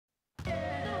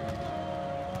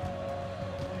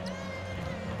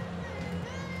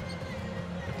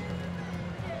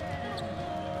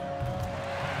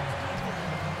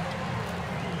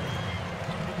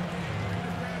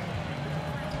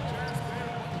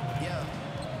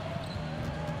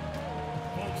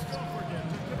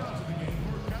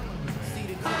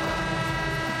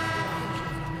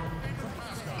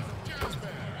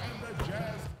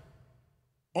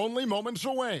Only moments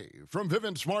away from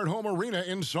Vivint Smart Home Arena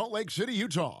in Salt Lake City,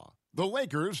 Utah. The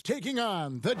Lakers taking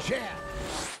on the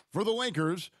Jazz. For the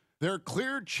Lakers, they're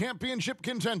clear championship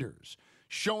contenders.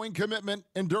 Showing commitment,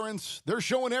 endurance, they're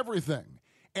showing everything.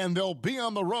 And they'll be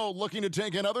on the road looking to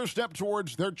take another step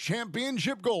towards their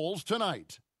championship goals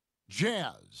tonight.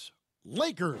 Jazz,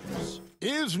 Lakers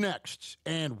is next,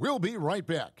 and we'll be right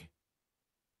back.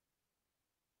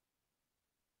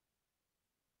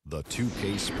 The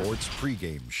 2K Sports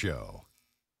pregame show.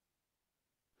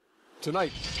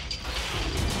 Tonight.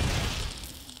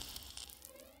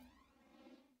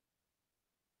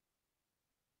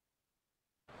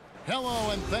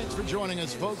 Hello, and thanks for joining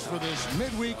us, folks, for this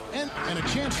midweek and a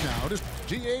chance now to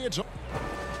DA. It's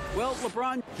well,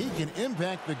 LeBron, he can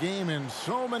impact the game in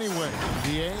so many ways.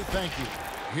 DA, thank you.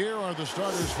 Here are the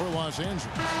starters for Los Angeles.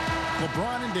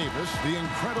 LeBron and Davis, the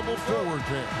incredible forward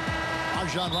pair.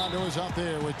 Rajon Rondo is out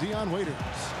there with Dion Waiters.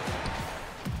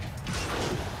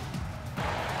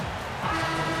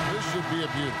 This should be a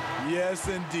beauty. Yes,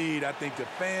 indeed. I think the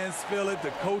fans feel it, the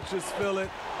coaches feel it,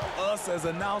 us as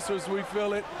announcers, we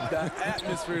feel it. The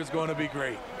atmosphere is going to be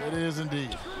great. It is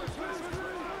indeed.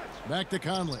 Back to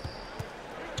Conley.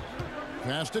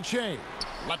 Pass to Che.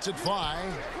 Lets it fly.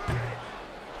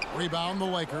 Rebound the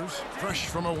Lakers. Fresh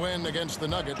from a win against the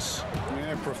Nuggets.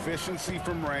 Yeah, proficiency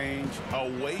from range,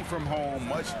 away from home,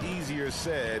 much easier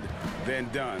said than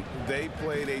done. They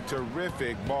played a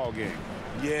terrific ball game.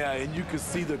 Yeah, and you could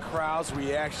see the crowd's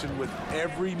reaction with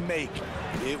every make.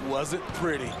 It wasn't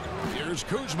pretty. Here's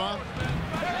Kuzma.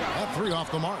 That three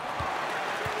off the mark.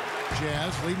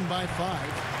 Jazz leading by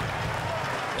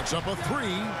 5. It's up a 3.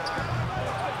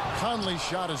 Conley's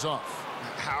shot is off.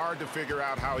 Hard to figure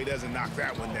out how he doesn't knock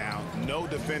that one down. No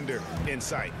defender in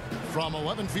sight. From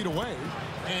 11 feet away,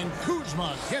 and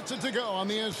Kuzma gets it to go on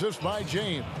the assist by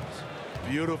James.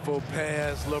 Beautiful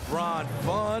pass. LeBron,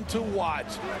 fun to watch.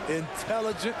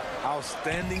 Intelligent,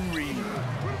 outstanding read.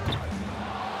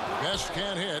 Best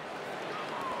can't hit.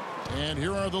 And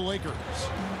here are the Lakers.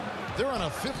 They're on a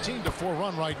 15-4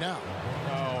 run right now.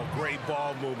 Oh, great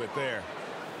ball movement there.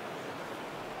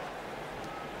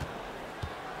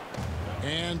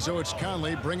 And so it's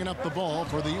Conley bringing up the ball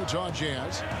for the Utah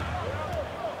Jazz.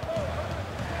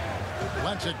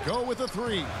 Lets it go with a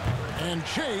 3. And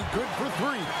Che good for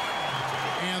 3.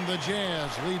 And the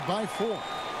Jazz lead by 4.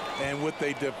 And with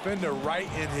a defender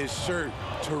right in his shirt,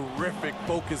 terrific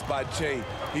focus by Che.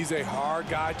 He's a hard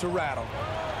guy to rattle.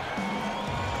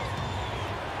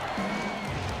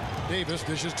 Davis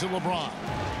dishes to LeBron.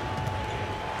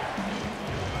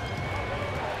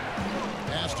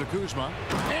 Pass to Kuzma.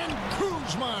 And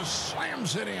Kuzma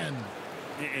slams it in.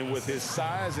 And with his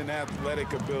size and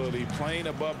athletic ability, playing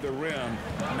above the rim,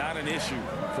 not an issue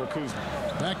for Kuzma.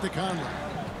 Back to Conley.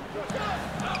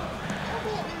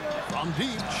 From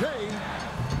deep, Che.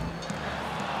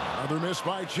 Another miss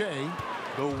by Che.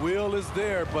 The will is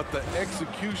there, but the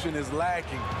execution is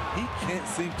lacking. He can't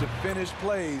seem to finish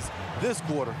plays this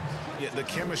quarter. Yeah, the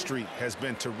chemistry has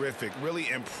been terrific. Really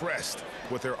impressed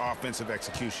with their offensive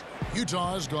execution.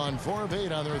 Utah has gone 4 of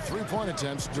 8 on their three-point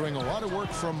attempts, doing a lot of work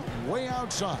from way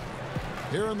outside.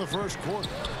 Here in the first quarter.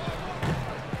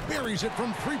 Buries it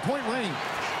from three-point range.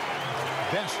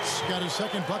 Best's got his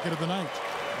second bucket of the night.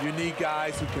 You need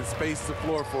guys who can space the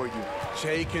floor for you.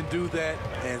 Che can do that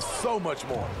and so much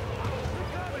more.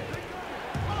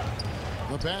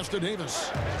 The pass to Davis.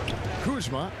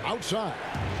 Kuzma outside.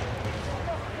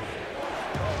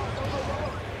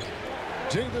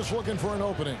 Davis looking for an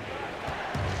opening.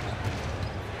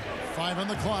 5 on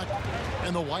the clock.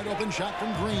 And the wide open shot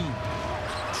from Green.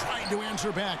 Trying to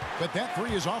answer back, but that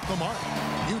 3 is off the mark.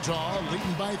 Utah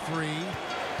leading by 3.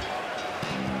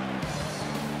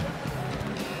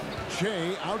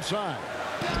 Che outside.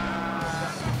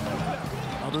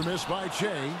 Another miss by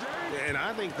Che. And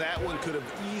I think that one could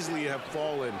have easily have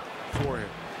fallen for him.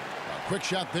 A quick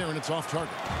shot there, and it's off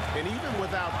target. And even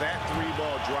without that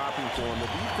 3-ball dropping for him, the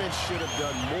defense should have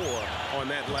done more on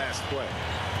that last play.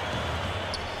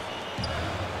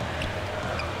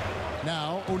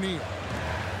 Now O'Neal.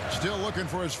 Still looking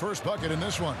for his first bucket in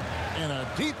this one. And a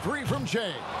deep 3 from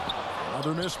Che.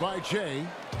 Another miss by Che.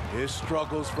 His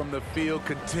struggles from the field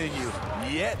continue,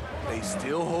 yet they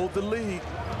still hold the lead.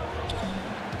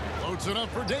 Loads it up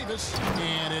for Davis,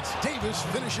 and it's Davis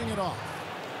finishing it off.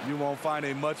 You won't find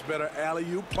a much better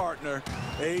alley-oop partner.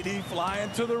 AD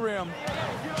flying to the rim.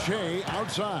 Che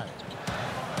outside.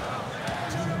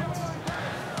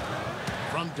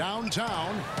 From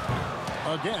downtown,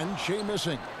 again, Che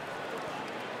missing.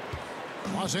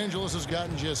 Los Angeles has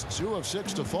gotten just 2 of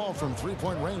 6 to fall from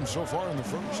three-point range so far in the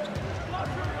first.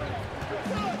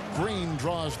 Green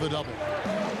draws the double.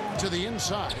 To the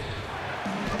inside.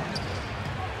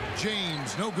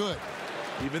 James, no good.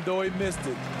 Even though he missed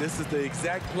it, this is the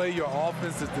exact play your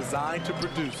offense is designed to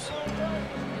produce.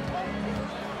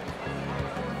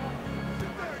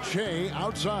 Shea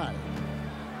outside.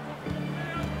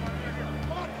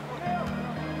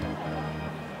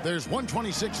 There's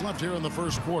 1:26 left here in the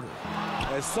first quarter.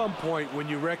 At some point, when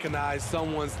you recognize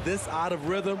someone's this out of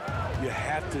rhythm, you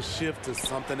have to shift to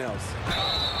something else.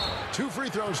 2 free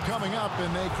throws coming up,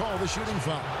 and they call the shooting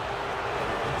foul.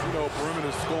 You know,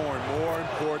 perimeter scoring more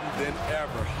important than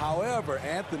ever. However,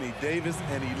 Anthony Davis,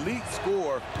 an elite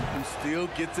scorer who still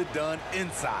gets it done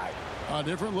inside. A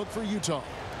different look for Utah.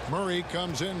 Murray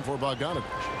comes in for Bogdanovich,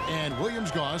 and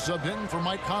Williams-Goss subbed in for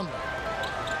Mike Conley.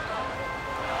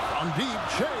 From deep,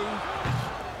 Shea.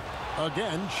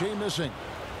 Again, Shea missing.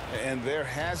 And there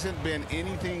hasn't been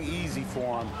anything easy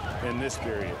for him in this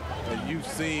period. And you've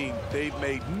seen they've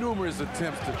made numerous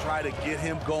attempts to try to get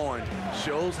him going.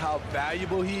 Shows how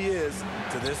valuable he is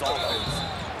to this offense.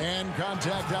 And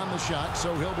contact on the shot,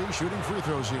 so he'll be shooting free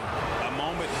throws here. A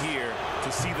moment here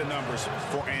to see the numbers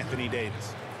for Anthony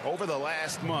Davis. Over the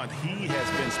last month, he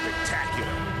has been spectacular,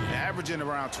 averaging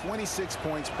around 26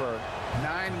 points per,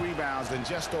 9 rebounds, and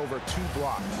just over 2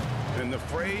 blocks. And the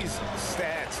phrase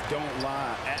stats don't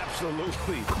lie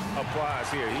absolutely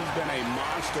applies here. He's been a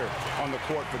monster on the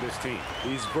court for this team.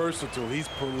 He's versatile. He's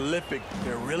prolific.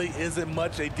 There really isn't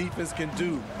much a defense can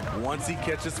do once he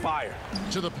catches fire.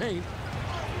 To the paint.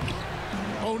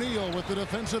 O'Neal with the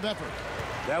defensive effort.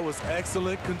 That was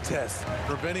excellent contest,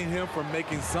 preventing him from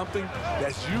making something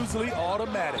that's usually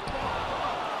automatic.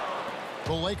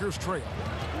 The Lakers trail.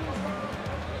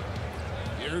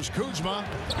 Here's Kuzma.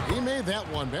 He made that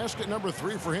one. Basket number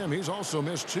 3 for him. He's also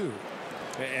missed 2.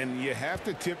 And you have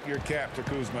to tip your cap to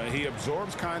Kuzma. He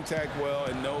absorbs contact well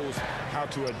and knows how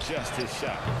to adjust his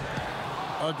shot.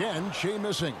 Again, Shea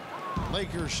missing.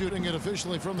 Lakers shooting it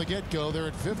officially from the get-go. They're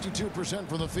at 52%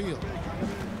 from the field.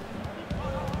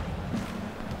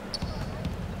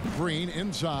 Green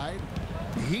inside.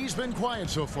 He's been quiet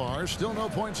so far. Still no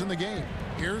points in the game.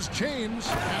 Here's James,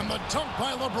 and the dunk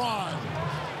by LeBron.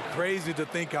 Crazy to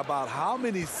think about how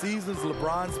many seasons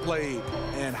LeBron's played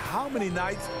and how many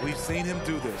nights we've seen him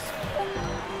do this.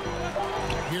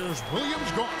 Here's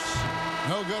Williams-Goss.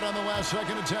 No good on the last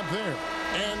second attempt there.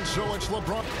 And so it's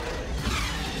LeBron.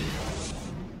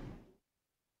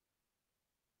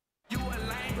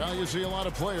 Well, you see a lot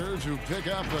of players who pick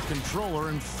up a controller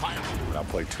and fire. I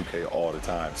play 2K all the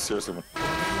time. Seriously.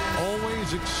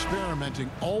 Always experimenting,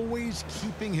 always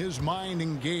keeping his mind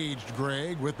engaged,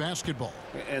 Greg, with basketball.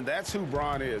 And that's who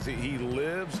Bron is. He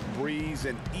lives, breathes,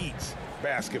 and eats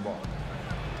basketball.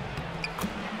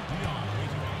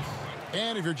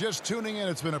 And if you're just tuning in,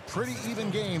 it's been a pretty even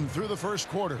game through the first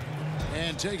quarter.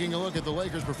 And taking a look at the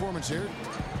Lakers' performance here,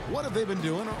 what have they been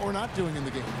doing or not doing in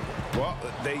the game? Well,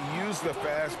 they use the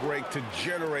fast break to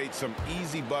generate some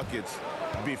easy buckets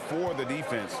before the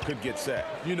defense could get set.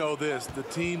 You know this, the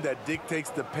team that dictates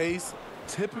the pace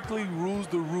typically rules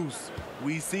the roost.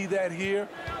 We see that here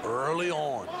early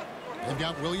on. They've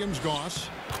got Williams-Goss.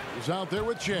 He's out there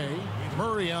with Shea.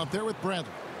 Murray out there with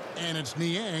Bradley. And it's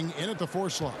Niang in at the 4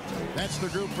 slot. That's the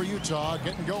group for Utah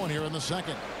getting going here in the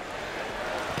second.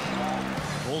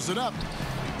 Pulls it up.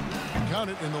 Count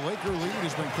it, and the Laker lead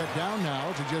has been cut down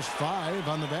now to just 5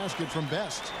 on the basket from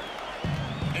Best.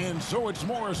 And so it's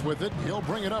Morris with it. He'll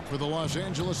bring it up for the Los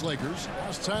Angeles Lakers.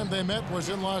 Last time they met was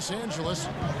in Los Angeles.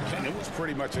 And it was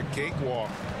pretty much a cakewalk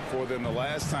for them the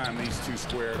last time these two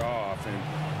squared off and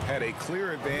had a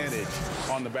clear advantage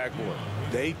on the backboard.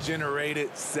 They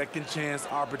generated second chance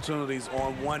opportunities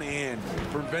on one end,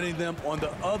 preventing them on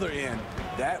the other end.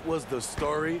 That was the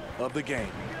story of the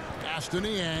game. Aston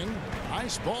Niang.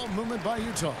 Nice ball movement by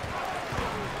Utah.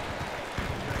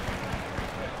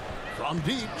 From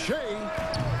deep, Shea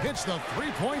hits the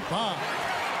 3-point bomb.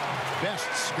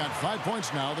 Best's got 5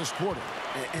 points now this quarter.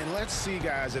 And let's see,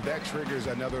 guys, if that triggers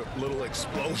another little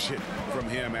explosion from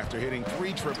him after hitting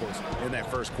 3 triples in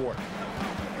that first quarter.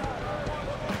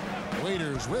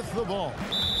 Waiters with the ball.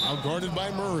 Outguarded by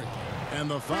Murray. And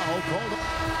the foul called.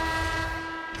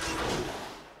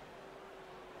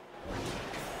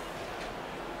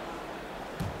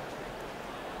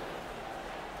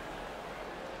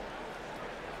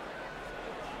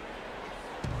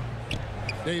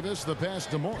 Davis, the pass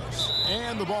to Morris.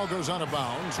 And the ball goes out of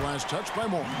bounds. Last touch by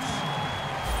Morris.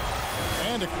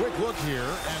 And a quick look here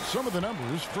at some of the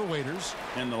numbers for Waiters.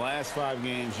 In the last 5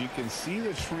 games, you can see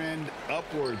the trend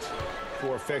upwards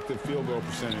for effective field goal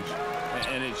percentage.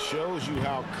 And it shows you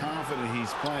how confident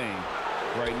he's playing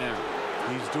right now.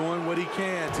 He's doing what he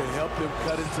can to help them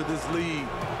cut into this lead.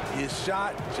 His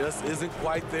shot just isn't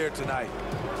quite there tonight.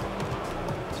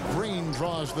 Green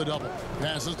draws the double.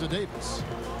 Passes to Davis.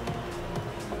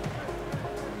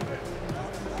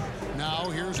 Now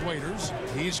here's Waiters.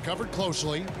 He's covered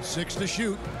closely. 6 to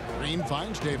shoot. Green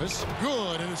finds Davis.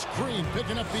 Good, and it's Green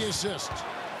picking up the assist.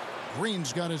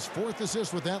 Green's got his 4th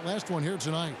assist with that last one here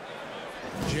tonight.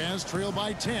 Jazz trail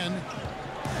by 10.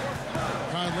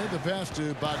 Conley, the pass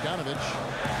to Bogdanovich.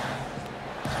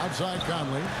 Outside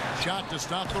Conley. Shot to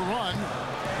stop the run.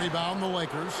 Rebound the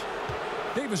Lakers.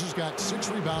 Davis has got 6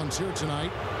 rebounds here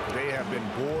tonight. They have been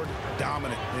board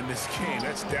dominant in this game.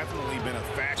 That's definitely been a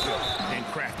factor in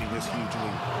crafting this huge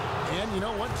lead. And you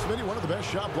know what, Smitty, one of the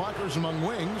best shot blockers among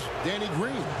wings, Danny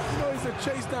Green. You know, he's a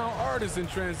chase down artist in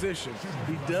transition.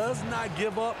 He does not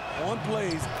give up on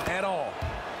plays at all.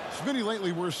 Smitty,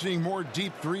 lately we're seeing more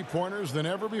deep three-pointers than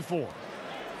ever before.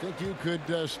 Think you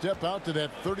could step out to that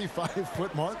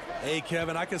 35-foot mark? Hey,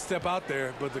 Kevin, I can step out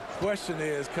there, but the question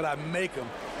is, could I make them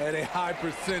at a high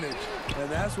percentage? And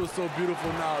that's what's so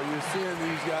beautiful now. You're seeing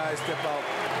these guys step out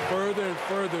further and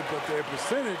further, but their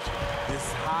percentage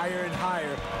is higher and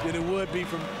higher than it would be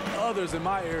from others in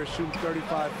my era shooting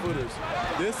 35-footers.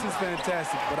 This is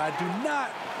fantastic, but I do not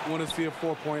want to see a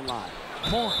 4-point line.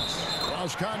 Morris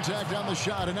draws contact on the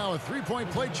shot, and now a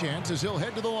 3-point play chance as he'll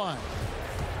head to the line.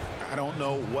 I don't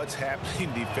know what's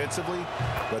happening defensively,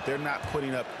 but they're not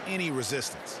putting up any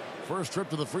resistance. First trip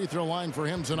to the free throw line for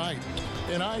him tonight.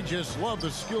 And I just love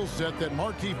the skill set that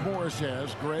Markieff Morris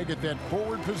has, Greg, at that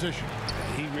forward position.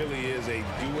 He really is a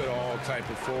do-it-all type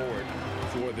of forward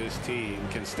for this team.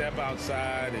 Can step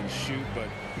outside and shoot, but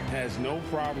has no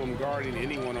problem guarding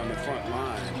anyone on the front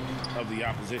line of the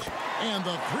opposition. And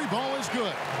the 3 ball is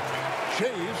good.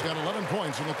 Shea's got 11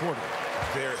 points in the quarter.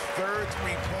 Their 3rd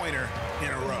three-pointer in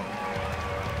a row.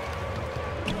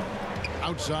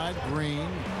 Outside, Green.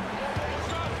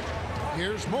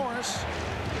 Here's Morris.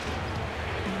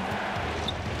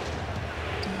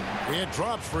 It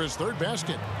drops for his 3rd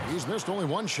basket. He's missed only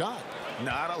 1 shot.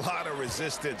 Not a lot of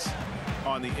resistance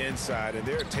on the inside, and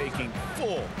they're taking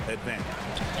full advantage.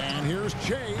 And here's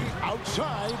Shea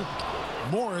outside.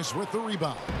 Morris with the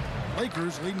rebound.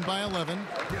 Lakers leading by 11.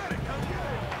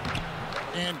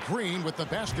 And Green with the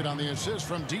basket on the assist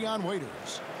from Dion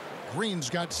Waiters. Green's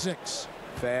got 6.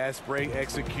 Fast break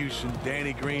execution.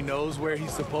 Danny Green knows where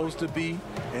he's supposed to be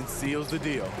and seals the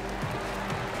deal.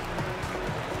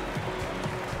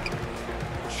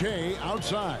 Shea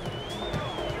outside.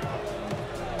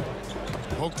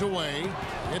 Poked away.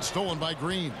 It's stolen by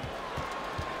Green.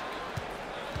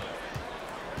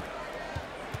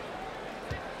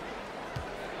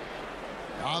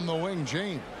 On the wing,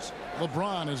 James.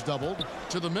 LeBron is doubled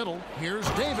to the middle. Here's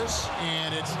Davis,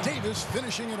 and it's Davis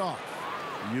finishing it off.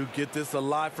 You get this a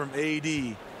lot from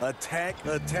AD. Attack,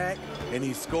 attack, and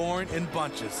he's scoring in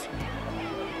bunches.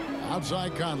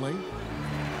 Outside Conley.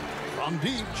 From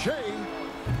deep, Shea.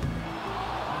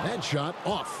 That shot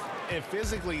off. And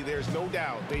physically, there's no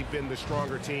doubt they've been the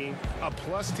stronger team. A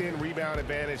 +10 rebound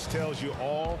advantage tells you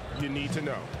all you need to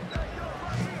know.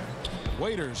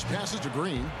 Waiters passes to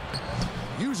Green.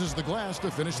 Uses the glass to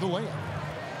finish the layup.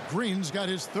 Green's got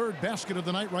his 3rd basket of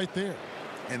the night right there.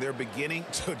 And they're beginning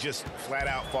to just flat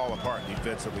out fall apart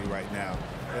defensively right now,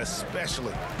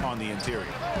 especially on the interior.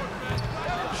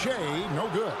 Shea, no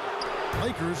good.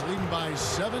 Lakers leading by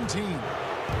 17.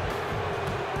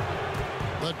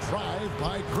 The drive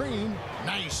by Green.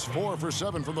 Nice 4 for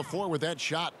 7 from the floor with that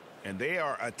shot. And they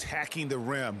are attacking the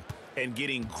rim and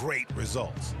getting great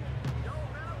results.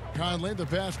 Conley, the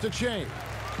pass to Shea.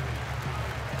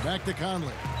 Back to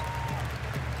Conley.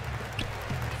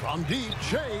 From deep,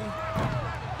 Shea.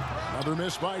 Another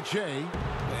miss by Shea.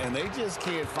 And they just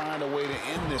can't find a way to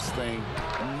end this thing.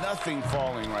 Nothing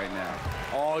falling right now.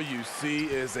 All you see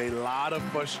is a lot of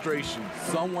frustration.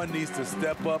 Someone needs to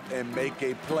step up and make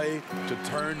a play to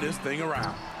turn this thing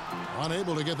around.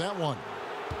 Unable to get that one.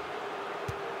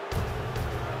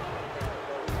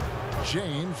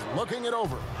 James looking it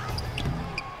over.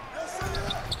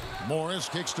 Morris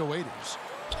kicks to Waiters.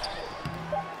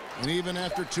 And even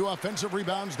after 2 offensive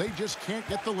rebounds, they just can't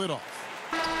get the lid off.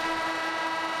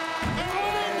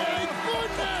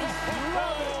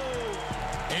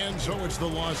 And so it's the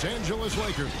Los Angeles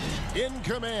Lakers in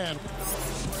command.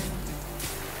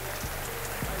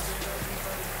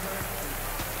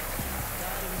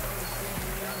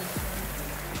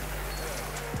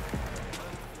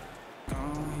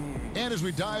 And as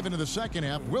we dive into the second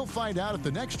half, we'll find out if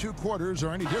the next 2 quarters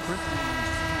are any different.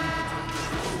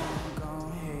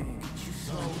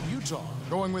 So Utah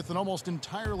going with an almost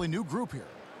entirely new group here.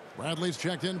 Bradley's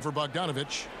checked in for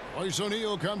Bogdanovich. Royce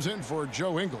O'Neal comes in for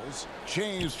Joe Ingles.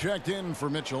 Shay's checked in for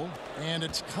Mitchell. And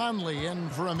it's Conley in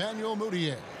for Emmanuel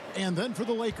Mudiay. And then for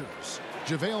the Lakers,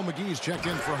 JaVale McGee's checked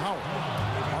in for Howard.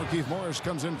 Markieff Morris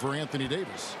comes in for Anthony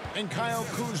Davis. And Kyle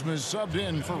Kuzma's subbed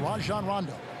in for Rajon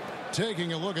Rondo.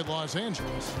 Taking a look at Los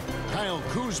Angeles, Kyle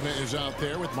Kuzma is out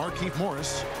there with Markieff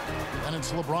Morris. And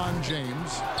it's LeBron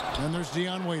James. Then there's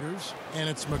Dion Waiters. And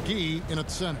it's McGee in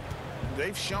at center.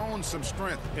 They've shown some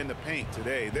strength in the paint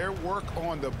today. Their work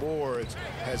on the boards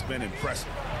has been impressive.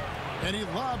 And he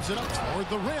lobs it up toward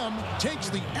the rim, takes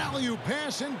the alley-oop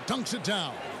pass and dunks it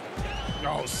down.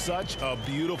 Oh, such a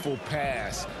beautiful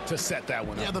pass to set that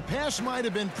one up. Yeah, the pass might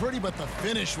have been pretty, but the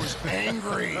finish was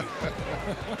angry.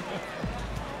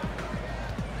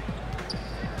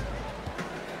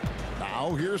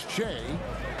 Now here's Shea.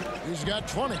 He's got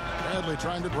 20. Bradley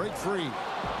trying to break free.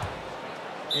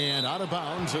 And out of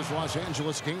bounds as Los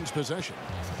Angeles gains possession.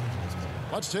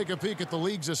 Let's take a peek at the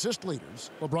league's assist leaders.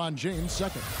 LeBron James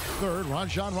second. Third,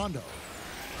 Rajon Rondo.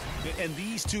 And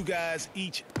these two guys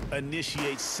each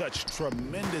initiate such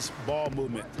tremendous ball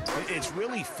movement. It's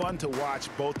really fun to watch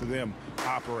both of them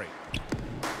operate.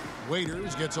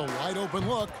 Waiters gets a wide open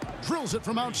look, drills it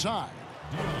from outside.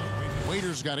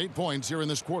 Waiters got 8 points here in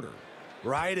this quarter.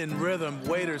 Right in rhythm,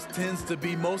 Waiters tends to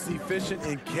be most efficient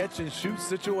in catch-and-shoot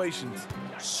situations.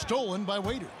 Stolen by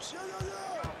Waiters.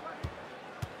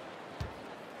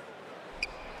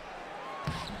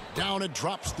 Down it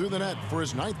drops through the net for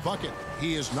his 9th bucket.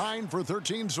 He is 9 for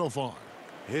 13 so far.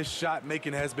 His shot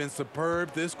making has been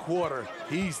superb this quarter.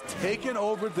 He's taken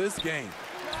over this game.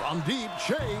 From deep,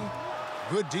 Shea.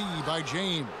 Good D by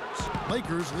James.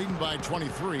 Lakers leading by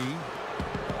 23.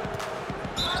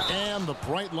 And the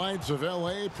bright lights of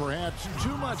L.A. perhaps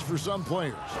too much for some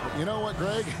players. But you know what,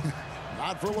 Greg?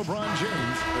 Not for LeBron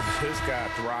James. This guy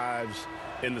thrives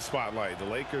in the spotlight. The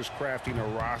Lakers crafting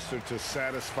a roster to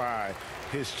satisfy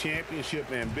his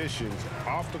championship ambitions.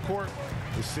 Off the court,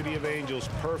 the City of Angels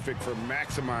perfect for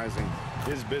maximizing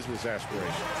his business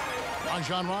aspirations.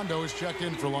 Rajon Rondo is checked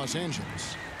in for Los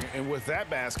Angeles. And with that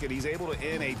basket, he's able to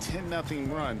end a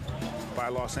 10-0 run by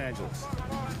Los Angeles.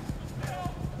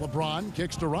 LeBron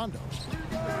kicks to Rondo.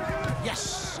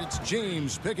 Yes, it's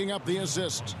James picking up the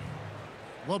assist.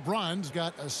 LeBron's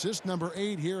got assist number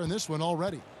 8 here in this one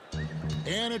already.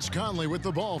 And it's Conley with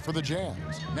the ball for the Jazz.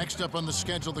 Next up on the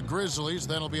schedule, the Grizzlies.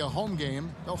 That'll be a home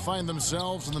game. They'll find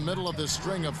themselves in the middle of this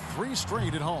string of 3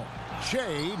 straight at home.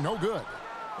 Shea, no good.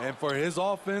 And for his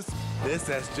offense, this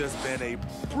has just been a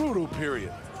brutal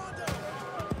period.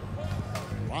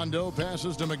 Rondo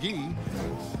passes to McGee.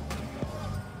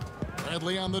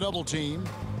 Bradley on the double team.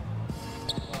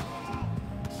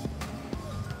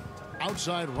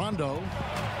 Outside Rondo.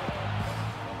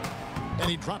 And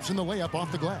he drops in the layup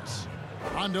off the glass.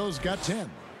 Rondo's got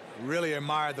 10. Really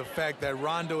admire the fact that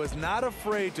Rondo is not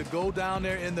afraid to go down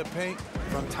there in the paint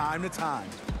from time to time.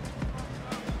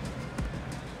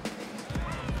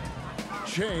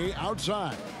 Shea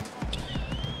outside.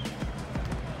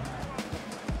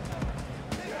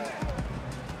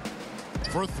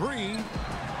 For 3.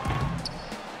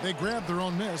 They grab their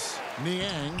own miss.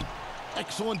 Niang.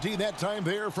 Excellent D that time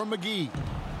there from McGee.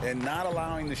 And not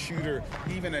allowing the shooter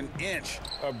even an inch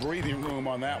of breathing room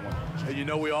on that one. And you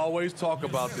know, we always talk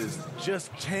about this.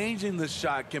 Just changing the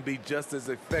shot can be just as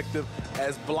effective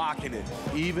as blocking it,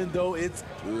 even though it's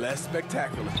less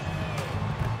spectacular.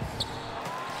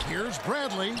 Here's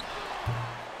Bradley.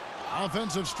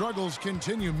 Offensive struggles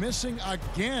continue, missing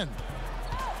again.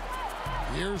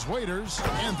 Here's Waiters,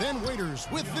 and then Waiters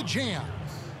with the jam.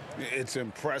 It's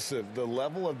impressive, the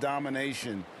level of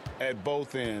domination at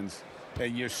both ends,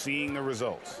 and you're seeing the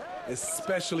results.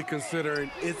 Especially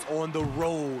considering it's on the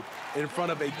road in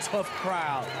front of a tough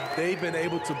crowd. They've been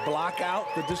able to block out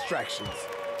the distractions.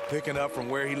 Picking up from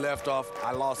where he left off,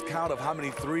 I lost count of how many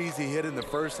threes he hit in the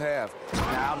first half.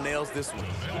 Now nails this one.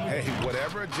 Hey,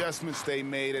 whatever adjustments they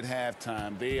made at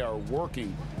halftime, they are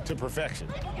working to perfection.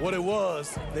 What it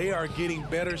was, they are getting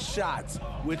better shots,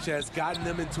 which has gotten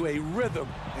them into a rhythm,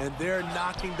 and they're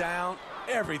knocking down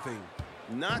everything.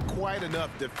 Not quite enough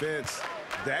defense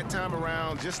that time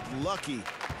around. Just lucky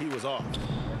he was off.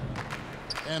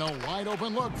 And a wide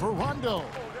open look for Rondo.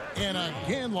 And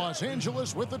again, Los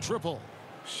Angeles with the triple.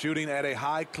 Shooting at a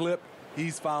high clip,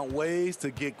 he's found ways to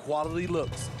get quality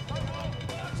looks.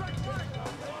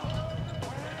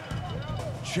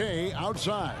 Shea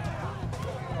outside.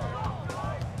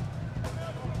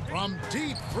 From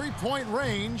deep three-point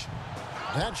range,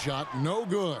 that shot no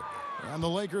good. And the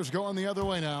Lakers going the other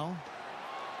way now.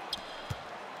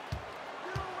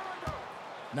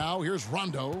 Now here's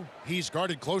Rondo. He's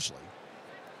guarded closely.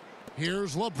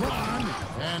 Here's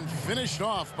LeBron, and finished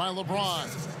off by LeBron.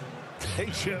 They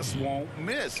just won't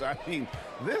miss. I mean,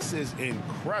 this is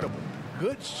incredible.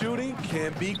 Good shooting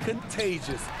can be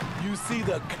contagious. You see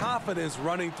the confidence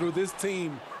running through this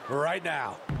team right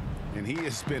now. And he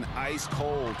has been ice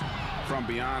cold from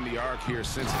beyond the arc here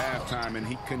since halftime, and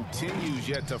he continues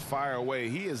yet to fire away.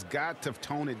 He has got to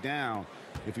tone it down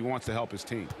if he wants to help his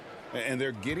team. And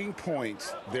they're getting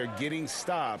points, they're getting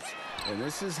stops, and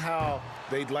this is how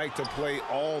they'd like to play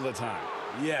all the time.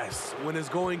 Yes, when it's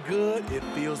going good, it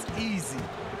feels easy.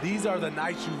 These are the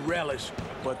nights you relish,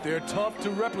 but they're tough to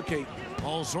replicate.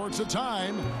 All sorts of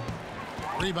time.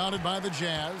 Rebounded by the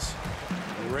Jazz.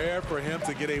 Rare for him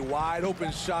to get a wide open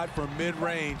shot from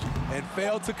mid-range and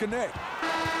fail to connect.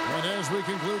 And as we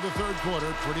conclude the third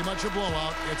quarter, pretty much a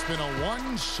blowout. It's been a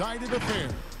one-sided affair.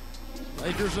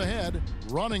 Lakers ahead,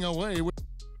 running away with.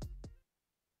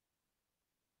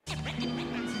 And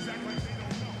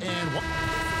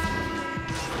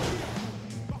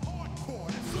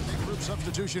group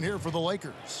substitution here for the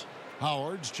Lakers.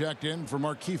 Howard's checked in for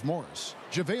Markieff Morris.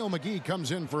 JaVale McGee comes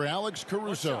in for Alex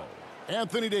Caruso.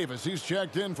 Anthony Davis, he's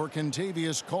checked in for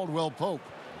Kentavious Caldwell-Pope.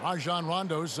 Rajon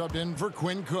Rondo subbed in for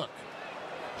Quinn Cook.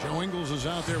 Joe Ingles is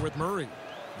out there with Murray.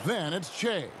 Then it's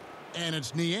Che. And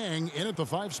it's Niang in at the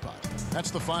 5 spot.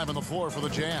 That's the 5 on the floor for the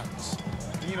Jazz.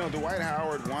 You know, Dwight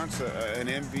Howard wants an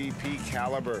MVP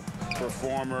caliber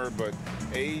performer, but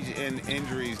age and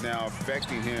injuries now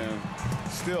affecting him.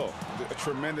 Still,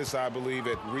 tremendous, I believe,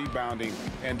 at rebounding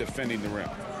and defending the rim.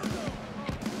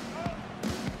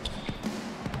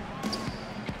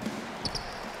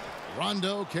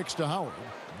 Rondo kicks to Howard.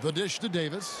 The dish to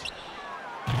Davis.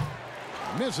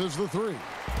 Misses the 3.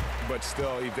 But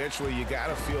still, eventually, you got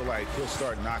to feel like he'll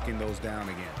start knocking those down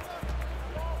again.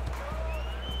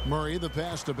 Murray, the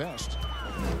pass to Best.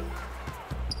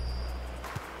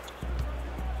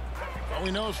 Well,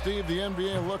 we know, Steve, the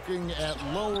NBA looking at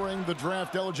lowering the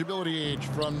draft eligibility age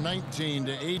from 19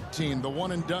 to 18. The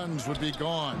one-and-dones would be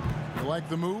gone. You like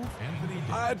the move?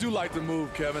 I do like the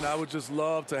move, Kevin. I would just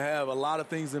love to have a lot of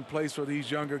things in place for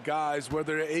these younger guys,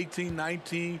 whether they're 18,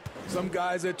 19, some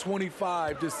guys at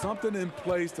 25. Just something in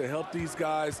place to help these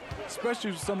guys,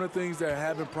 especially some of the things they're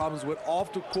having problems with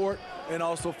off the court and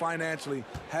also financially.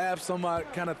 Have some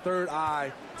kind of third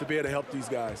eye to be able to help these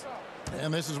guys.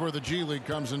 And this is where the G League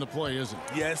comes into play, isn't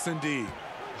it? Yes, indeed.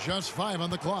 Just 5 on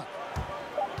the clock.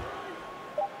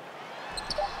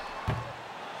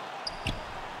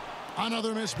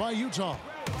 Another miss by Utah.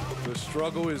 The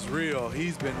struggle is real.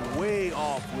 He's been way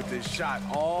off with his shot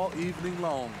all evening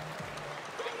long.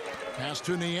 Pass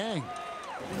to Niang.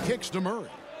 Kicks to Murray.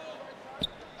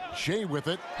 Shea with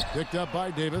it. Picked up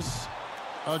by Davis.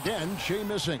 Again, Shea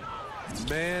missing.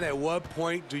 Man, at what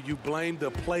point do you blame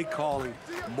the play calling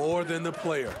more than the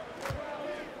player?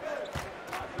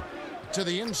 To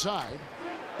the inside.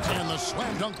 And the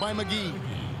slam dunk by McGee.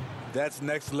 That's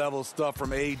next level stuff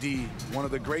from AD. One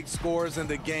of the great scorers in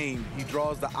the game. He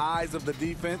draws the eyes of the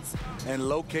defense and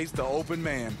locates the open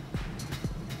man.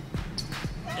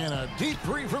 And a deep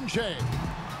 3 from Shea.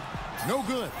 No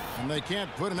good. And they can't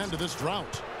put an end to this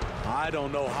drought. I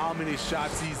don't know how many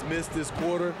shots he's missed this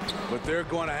quarter, but they're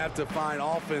going to have to find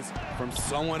offense from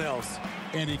someone else.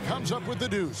 And he comes up with the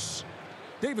deuce.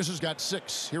 Davis has got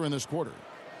 6 here in this quarter.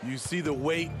 You see the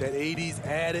weight that AD's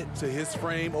added to his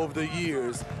frame over the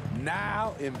years.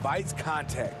 Now invites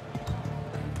contact.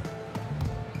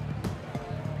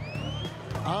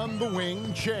 On the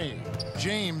wing, Shea.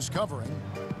 James covering.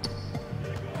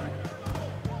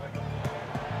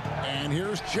 And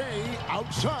here's Shea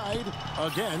outside.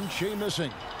 Again, Shea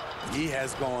missing. He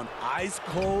has gone ice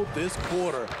cold this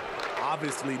quarter.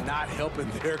 Obviously not helping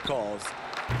their cause.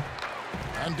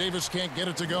 And Davis can't get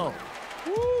it to go.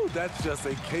 Woo, that's just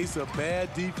a case of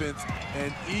bad defense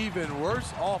and even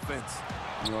worse offense.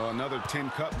 Well, another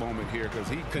 10-cut moment here because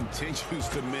he continues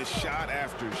to miss shot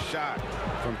after shot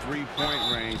from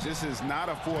three-point range. This is not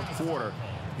a fourth quarter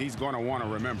he's going to want to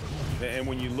remember. And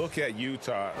when you look at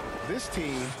Utah, this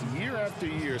team, year after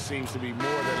year, seems to be more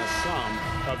than a sum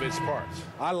of its parts.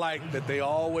 I like that they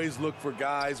always look for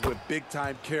guys with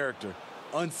big-time character,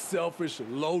 unselfish,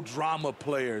 low-drama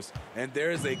players, and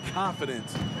there's a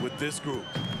confidence with this group.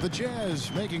 The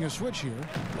Jazz making a switch here.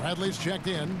 Bradley's checked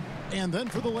in, and then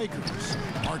for the Lakers.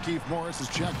 Markieff Morris is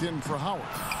checked in for Howard.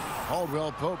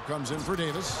 Caldwell-Pope comes in for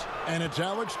Davis, and it's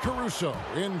Alex Caruso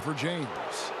in for James.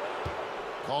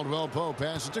 Caldwell-Pope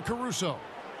passes to Caruso.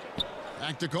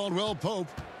 Back to Caldwell-Pope.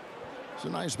 It's a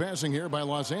nice passing here by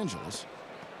Los Angeles.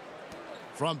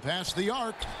 From past the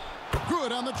arc.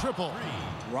 Good on the triple.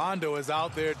 Rondo is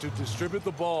out there to distribute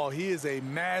the ball. He is a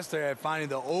master at finding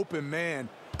the open man.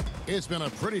 It's been a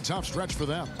pretty tough stretch for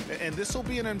them. And this will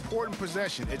be an important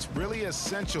possession. It's really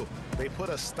essential they put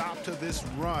a stop to this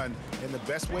run, and the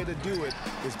best way to do it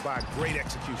is by great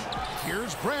execution.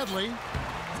 Here's Bradley,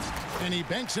 and he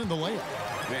banks in the layup.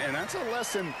 And that's a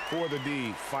lesson for the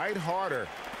D. Fight harder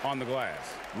on the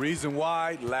glass. Reason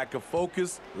why: lack of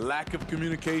focus, lack of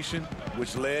communication,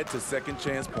 which led to second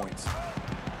chance points.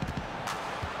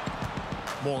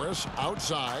 Morris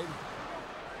outside.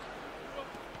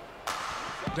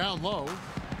 Down low.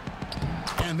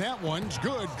 And that one's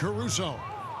good. Caruso.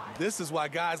 This is why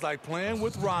guys like playing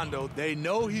with Rondo. They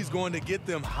know he's going to get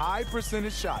them high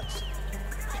percentage shots.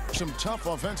 Some tough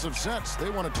offensive sets. They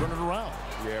want to turn it around.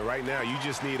 Yeah, right now you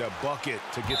just need a bucket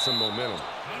to get some momentum.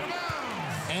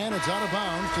 And it's out of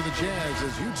bounds to the Jazz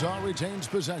as Utah retains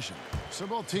possession. So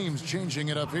both teams changing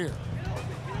it up here.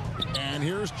 And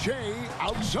here's Jay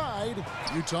outside.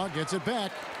 Utah gets it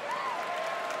back.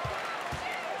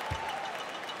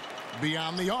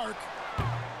 Beyond the arc.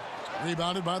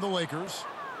 Rebounded by the Lakers.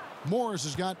 Morris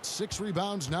has got 6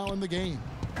 rebounds now in the game.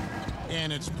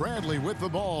 And it's Bradley with the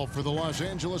ball for the Los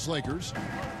Angeles Lakers.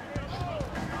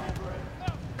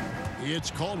 It's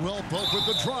Caldwell Pope with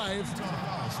the drive.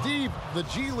 Steve, the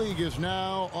G League is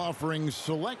now offering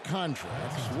select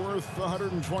contracts worth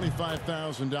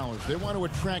 $125,000. They want to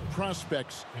attract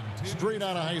prospects straight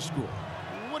out of high school.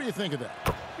 What do you think of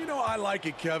that? You know, I like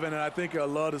it, Kevin, and I think I'd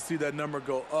love to see that number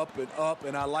go up and up,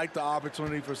 and I like the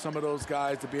opportunity for some of those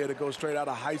guys to be able to go straight out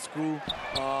of high school.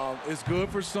 It's good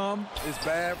for some, it's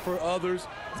bad for others,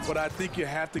 but I think you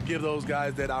have to give those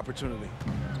guys that opportunity.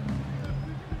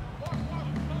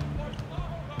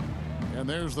 And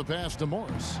there's the pass to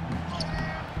Morris.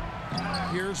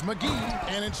 Here's McGee,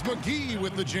 and it's McGee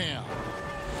with the jam.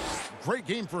 Great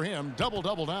game for him,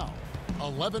 double-double now.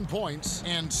 11 points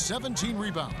and 17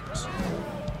 rebounds.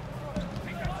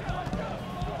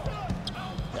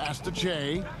 Pass to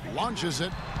Che, launches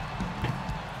it.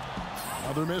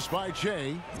 Another miss by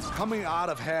Che. Coming out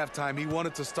of halftime, he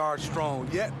wanted to start strong,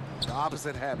 yet the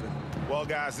opposite happened. Well,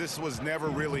 guys, this was never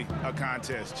really a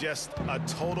contest, just a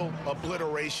total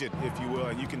obliteration, if you will,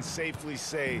 and you can safely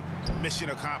say mission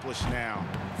accomplished now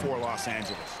for Los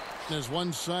Angeles. As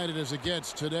one-sided as it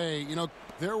gets today, you know,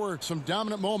 there were some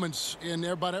dominant moments in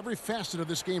about every facet of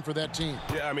this game for that team.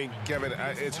 Yeah, I mean, Kevin,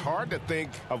 it's hard to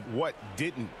think of what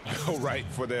didn't go right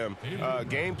for them.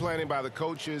 Game planning by the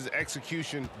coaches,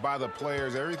 execution by the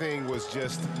players, everything was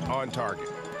just on target.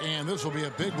 And this will be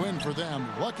a big win for them.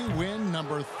 Lucky win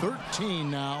number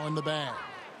 13 now in the bag.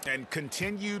 And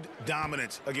continued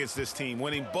dominance against this team,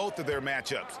 winning both of their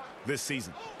matchups this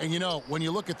season. And you know, when you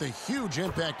look at the huge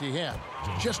impact he had,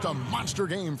 just a monster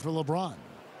game for LeBron.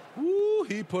 Woo,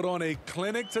 he put on a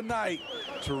clinic tonight.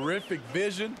 Terrific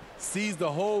vision, sees the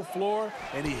whole floor,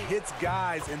 and he hits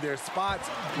guys in their spots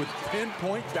with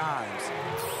pinpoint dimes.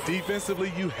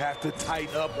 Defensively, you have to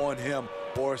tighten up on him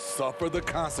or suffer the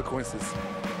consequences.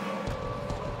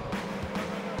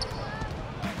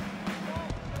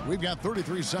 We've got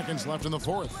 33 seconds left in the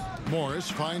fourth.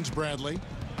 Morris finds Bradley.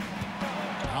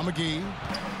 Now McGee.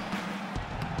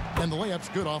 And the layup's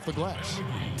good off the glass.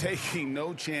 Taking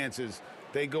no chances.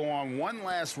 They go on one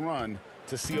last run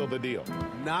to seal the deal.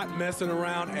 Not messing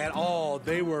around at all.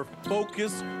 They were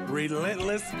focused,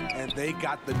 relentless, and they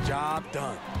got the job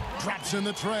done. Drops in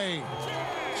the tray.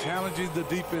 Challenging the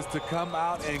defense to come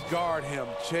out and guard him.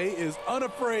 Che is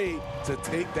unafraid to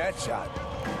take that shot.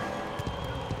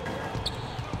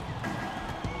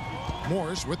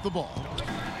 Morris with the ball.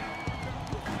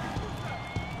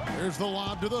 There's the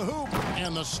lob to the hoop,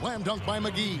 and the slam dunk by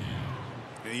McGee.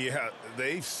 Yeah,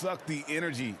 they've sucked the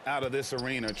energy out of this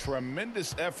arena.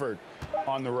 Tremendous effort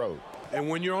on the road. And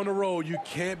when you're on the road, you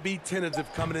can't be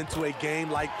tentative coming into a game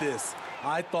like this.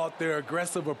 I thought their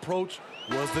aggressive approach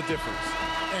was the difference.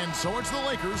 And so it's the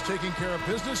Lakers taking care of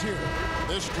business here.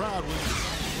 This crowd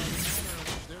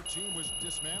was... Their team was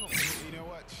dismantled. You know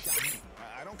what? Shocking.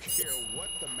 I don't care what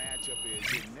the matchup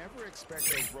is. You never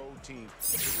expect a road team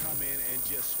to come in and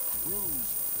just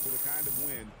cruise to the kind of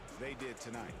win they did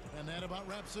tonight. And that about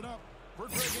wraps it up. For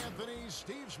Greg Anthony,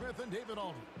 Steve Smith, and David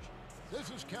Aldridge, this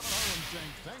is Kevin Harlan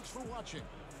saying thanks for watching.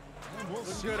 And we'll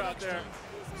see you next time.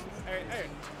 Hey,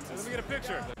 let me get a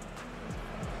picture.